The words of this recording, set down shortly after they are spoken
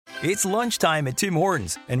It's lunchtime at Tim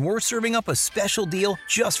Hortons, and we're serving up a special deal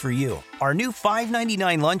just for you. Our new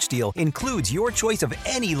 $5.99 lunch deal includes your choice of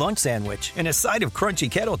any lunch sandwich and a side of crunchy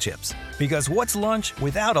kettle chips. Because what's lunch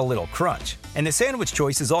without a little crunch? And the sandwich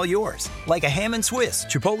choice is all yours, like a ham and Swiss,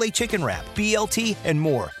 Chipotle chicken wrap, BLT, and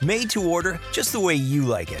more, made to order just the way you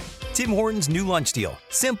like it. Tim Hortons' new lunch deal.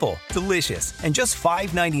 Simple, delicious, and just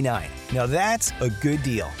 $5.99. Now that's a good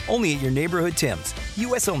deal. Only at your neighborhood Tim's.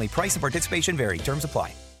 U.S. only. Price and participation vary. Terms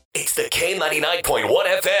apply. It's the K99.1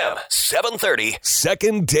 FM, 730.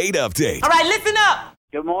 Second date update. All right, listen up.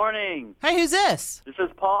 Good morning. Hey, who's this? This is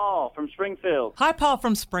Paul from Springfield. Hi, Paul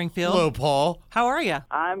from Springfield. Hello, Paul. How are you?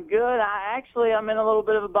 I'm good. I'm in a little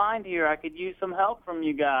bit of a bind here. I could use some help from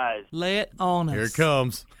you guys. Lay it on us. Here it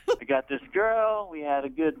comes. I got this girl. We had a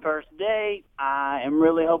good first date. I am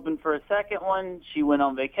really hoping for a second one. She went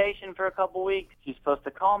on vacation for a couple weeks. She's supposed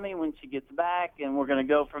to call me when she gets back, and we're going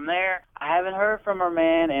to go from there. I haven't heard from her,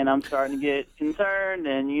 man, and I'm starting to get concerned,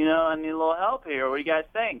 and, I need a little help here. What do you guys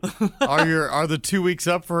think? Are the 2 weeks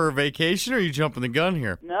up for her vacation, or are you jumping the gun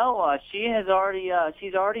here? No, she's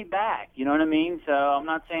already back. You know what I mean? So I'm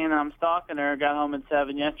not saying I'm stalking her. Got home at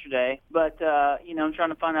 7 yesterday, but I'm trying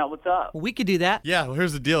to find out what's up. We could do that. Yeah, well,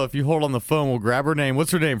 here's the deal. If you hold on the phone, we'll grab her name. What's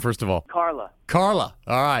her name, first of all? Carla. Carla.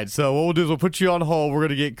 All right, so what we'll do is we'll put you on hold. We're going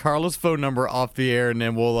to get Carla's phone number off the air, and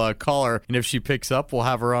then we'll call her. And if she picks up, we'll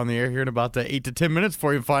have her on the air here in about 8 to 10 minutes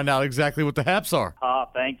for you and find out exactly what the haps are. Oh,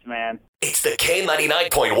 thanks, man. It's the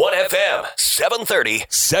K99.1 FM, 730.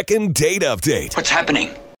 Second date update. What's happening?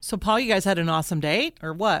 So, Paul, you guys had an awesome date,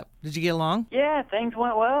 or what? Did you get along? Yeah, things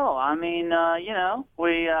went well. I mean,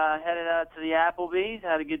 we headed out to the Applebee's,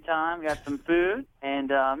 had a good time, got some food,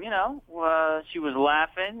 and, she was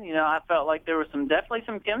laughing. I felt like there was definitely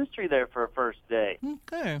some chemistry there for a first date.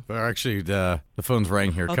 Okay. Well, actually, the phone's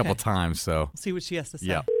rang here a couple times, so. See what she has to say.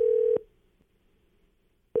 Yeah.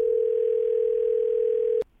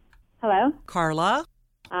 Hello? Carla?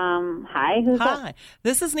 Hi, who's that? Hi.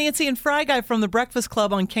 This is Nancy and Fry Guy from the Breakfast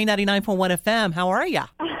Club on K99.1 FM. How are you?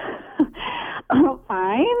 Oh,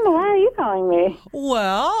 fine. Why are you calling me?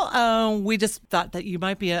 Well, we just thought that you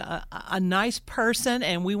might be a nice person,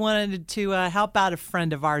 and we wanted to help out a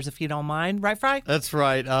friend of ours, if you don't mind. Right, Fry? That's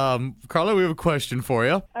right. Carla, we have a question for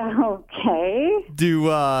you. Okay.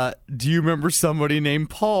 Do you remember somebody named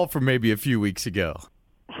Paul from maybe a few weeks ago?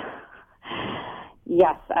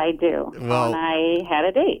 Yes, I do. Well, and I had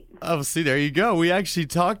a date. Oh, see, there you go. We actually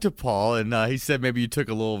talked to Paul, and he said maybe you took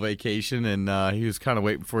a little vacation, and he was kind of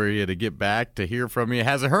waiting for you to get back to hear from you.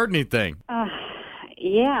 Hasn't heard anything.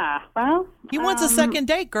 Yeah, well... He wants a second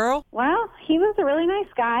date, girl. Well, he was a really nice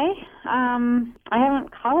guy. I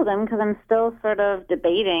haven't called him because I'm still sort of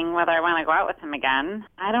debating whether I want to go out with him again.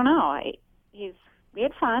 I don't know. We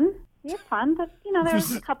had fun. But, there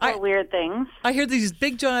was a couple of weird things. I hear these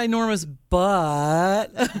big, ginormous but...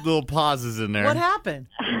 Little pauses in there. What happened?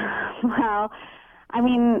 Well, I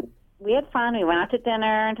mean, we had fun. We went out to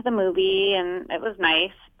dinner and to the movie, and it was nice.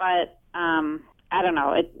 But, I don't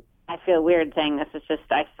know. I feel weird saying this. It's just,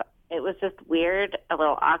 it was just weird, a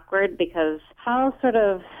little awkward, because Paul sort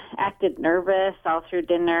of acted nervous all through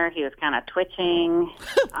dinner. He was kind of twitching.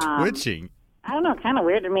 Twitching? I don't know. Kind of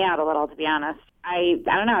weirded me out a little, to be honest. I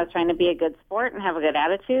don't know, I was trying to be a good sport and have a good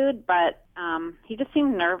attitude, but he just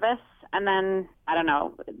seemed nervous. And then, I don't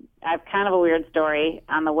know, I have kind of a weird story.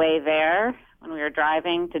 On the way there, when we were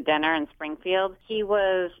driving to dinner in Springfield, it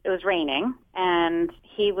was raining, and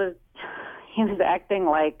he was acting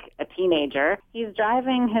like a teenager. He's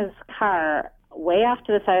driving his car way off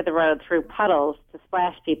to the side of the road through puddles to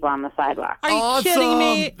splash people on the sidewalk. Are you kidding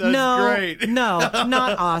me? That's great. No,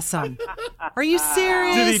 not awesome. Are you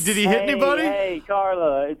serious? Did he hit anybody? Hey,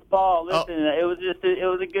 Carla, it's Paul. Listen, it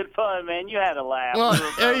was a good fun, man. You had a laugh.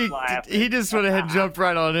 Well, he just went ahead and jumped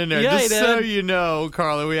right on in there. Yeah, just so you know,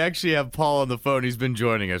 Carla, we actually have Paul on the phone. He's been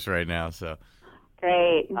joining us right now. So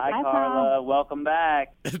Great. Hi, Bye, Carla. Paul. Welcome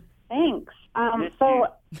back. Thanks.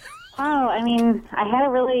 Wow, I mean, I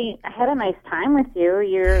had a nice time with you.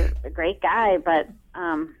 You're a great guy, but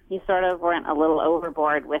you sort of went a little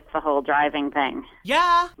overboard with the whole driving thing.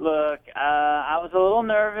 Yeah. Look, I was a little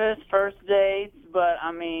nervous first dates, but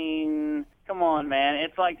I mean, come on, man.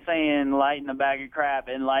 It's like saying lighten a bag of crap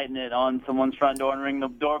and lighten it on someone's front door and ring the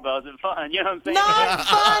doorbell. Is it fun? You know what I'm saying? Not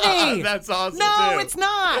funny. That's awesome, No, too. it's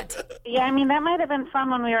not. Yeah, I mean, that might have been fun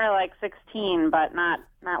when we were like 16, but not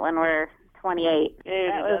when we're 28. Dude,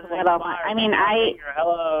 That it was doesn't a little expire. I mean,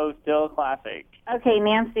 Hello, still classic. Okay,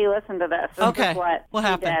 Nancy, listen to this. This Okay. is what What he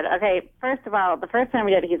happened? did. Okay, first of all, the first time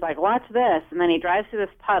we did it, he's like, watch this. And then he drives through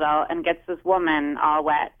this puddle and gets this woman all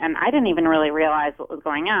wet. And I didn't even really realize what was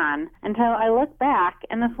going on until I look back,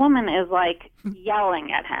 and this woman is, like,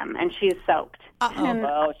 yelling at him, and she's soaked. And,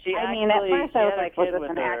 Well, she I mean, at actually- first she I was had a like, was kid this with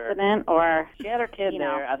an her. accident? Or, She had her kid You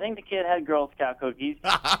know. there. I think the kid had Girl Scout cookies.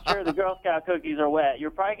 Sure, the Girl Scout cookies are wet. You're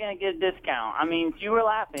probably going to get a discount. I mean, you were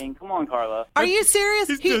laughing. Come on, Carla. Are you serious?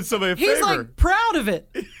 He's doing somebody a He's favor. like proud of it.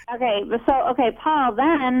 okay, Paul,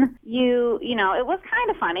 then you know, it was kind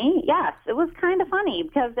of funny. Yes, it was kind of funny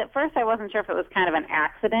because at first I wasn't sure if it was kind of an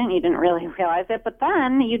accident. You didn't really realize it. But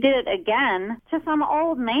then you did it again to some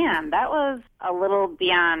old man. That was a little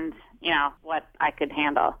beyond, you know, what I could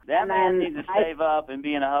handle. That And man then needs to I- save up and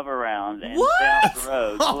be in a hover round and What? stay off the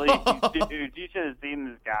road. Please, dude, you should have seen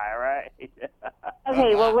this guy, right?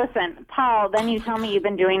 Okay, well, listen, Paul, then you tell me you've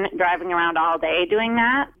been driving around all day doing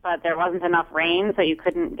that, but there wasn't enough rain, so you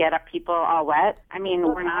couldn't get up people all wet. I mean,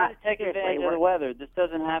 we're not take seriously, advantage of we're- the weather. This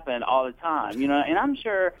doesn't happen all the time, you know. And I'm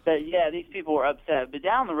sure that these people were upset, but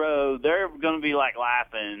down the road they're going to be like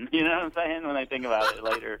laughing. You know what I'm saying when they think about it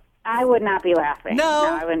later. I would not be laughing.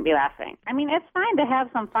 No. I wouldn't be laughing. I mean, it's fine to have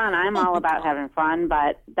some fun. I'm all about having fun,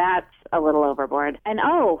 but that's a little overboard. And,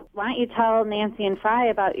 why don't you tell Nancy and Fry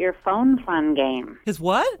about your phone fun game? His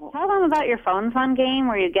what? Tell them about your phone fun game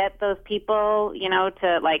where you get those people, you know,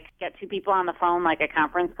 to, like, get two people on the phone like a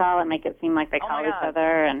conference call and make it seem like they Oh, call my each God.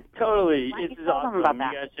 other. And Totally, Why don't this you is tell them awesome. about You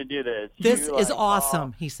that? guys should do this. This You, is like,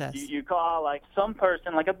 awesome, call- he says. You call like some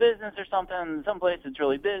person, like a business or something, someplace that's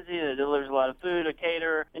really busy that delivers a lot of food, a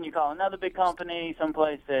caterer. Then you call another big company,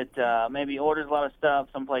 someplace that maybe orders a lot of stuff,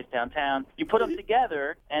 someplace downtown. You put them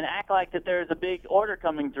together and act like that there's a big order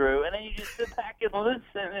coming through, and then you just sit back and listen.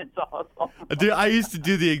 It's awesome. Dude, I used to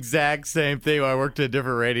do the exact same thing when I worked at a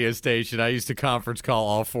different radio station. I used to conference call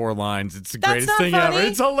all four lines. It's the That's greatest not thing funny. ever.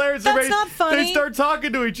 It's hilarious. That's Everybody- not funny. They start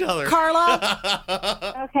talking to each other. Carla,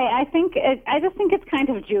 okay, I just think it's kind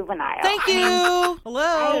of juvenile. thank you. Hello.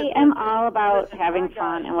 I am all about having Fry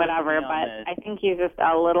fun guy and whatever, is on but this. I think you're just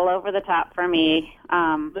a little over the top for me.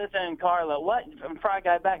 Listen, Carla, what? Fry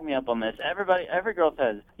Guy, back me up on this. Every girl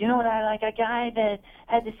says, you know what I like? A guy that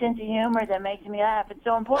has a sense of humor that makes me laugh. It's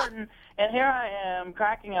so important. And here I am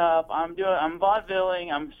cracking up. I'm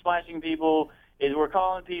vaudevilling. I'm splashing people. We're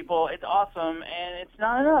calling people. It's awesome, and it's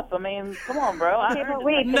not enough. I mean, come on, bro. Okay, but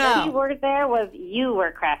wait, No. the key word there was you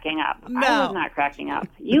were cracking up. I No. was not cracking up.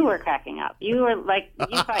 You were cracking up. You were like,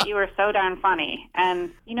 you thought you were so darn funny. And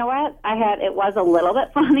you know what? It was a little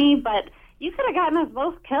bit funny, but you could have gotten us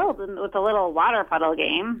both killed with a little water puddle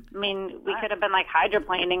game. I mean, we could have been like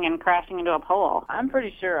hydroplaning and crashing into a pole. I'm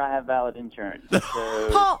pretty sure I have valid insurance. So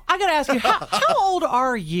Paul, I got to ask you, how old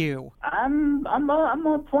are you? I'm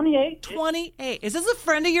 28. 28. Is this a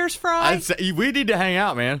friend of yours, Fry? I'd say, we need to hang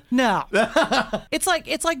out, man. No. It's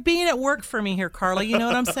like being at work for me here, Carla. You know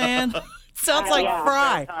what I'm saying? Sounds like yeah.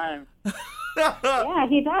 Fry. Time. Yeah,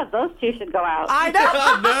 he does. Those two should go out. I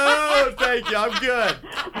know. No, thank you. I'm good.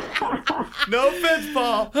 No offense,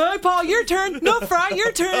 Paul. Hey, Paul, your turn. No, Fry,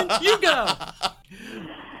 your turn. You go.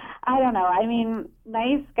 I don't know. I mean,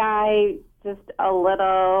 nice guy, just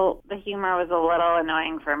the humor was a little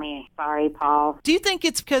annoying for me. Sorry, Paul. Do you think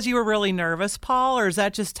it's because you were really nervous, Paul, or is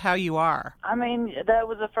that just how you are? I mean, that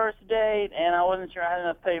was the first date, and I wasn't sure I had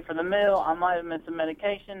enough to pay for the meal. I might have missed some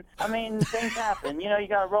medication. I mean, things happen. You know, you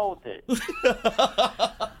got to roll with it.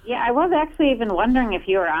 Yeah, I was actually even wondering if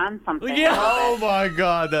you were on something. Yeah. Oh, my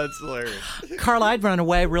God. That's hilarious. Carla, I'd run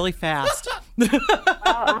away really fast. Well,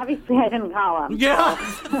 obviously I didn't call him. Yeah.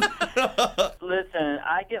 Listen,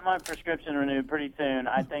 I get my prescription renewed pretty soon.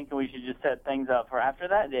 I think we should just set things up for after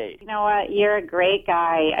that date. You know what? You're a great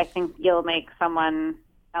guy. I think you'll make someone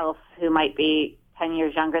else who might be 10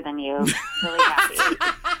 years younger than you really happy.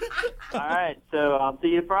 All right, so I'll see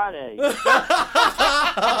you Friday.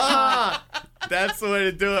 That's the way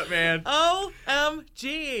to do it, man.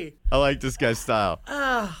 OMG. I like this guy's style.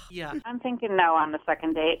 Yeah. I'm thinking no on the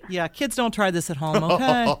second date. Yeah, kids don't try this at home,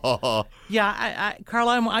 okay? Yeah,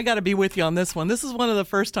 Carla, I got to be with you on this one. This is one of the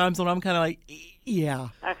first times when I'm kind of like, yeah.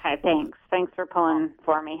 Okay, thanks. Thanks for pulling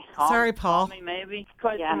for me. Sorry, Paul. Call me maybe.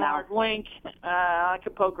 Question Yeah, no. mark, wink. I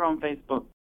could poke her on Facebook.